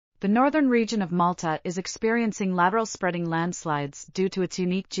The northern region of Malta is experiencing lateral spreading landslides due to its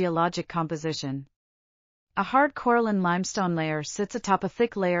unique geologic composition. A hard coralline limestone layer sits atop a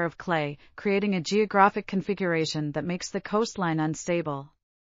thick layer of clay, creating a geographic configuration that makes the coastline unstable.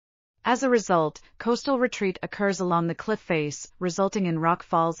 As a result, coastal retreat occurs along the cliff face, resulting in rock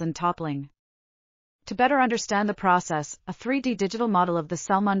falls and toppling. To better understand the process, a 3D digital model of the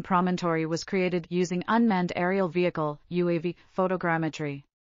Salmon promontory was created using unmanned aerial vehicle (UAV) photogrammetry.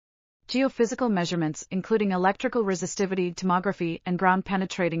 Geophysical measurements, including electrical resistivity tomography and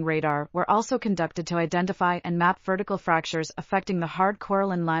ground-penetrating radar, were also conducted to identify and map vertical fractures affecting the hard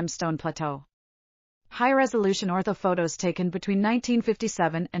coralline limestone plateau. High-resolution orthophotos taken between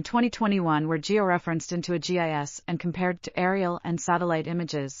 1957 and 2021 were georeferenced into a GIS and compared to aerial and satellite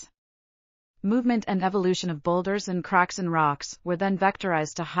images. Movement and evolution of boulders and cracks in rocks were then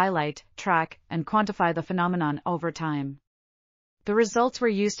vectorized to highlight, track, and quantify the phenomenon over time. The results were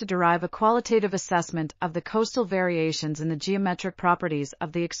used to derive a qualitative assessment of the coastal variations in the geometric properties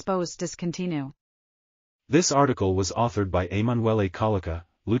of the exposed discontinue. This article was authored by Emanuele Colica,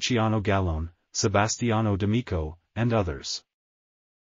 Luciano Galone, Sebastiano D'Amico, and others.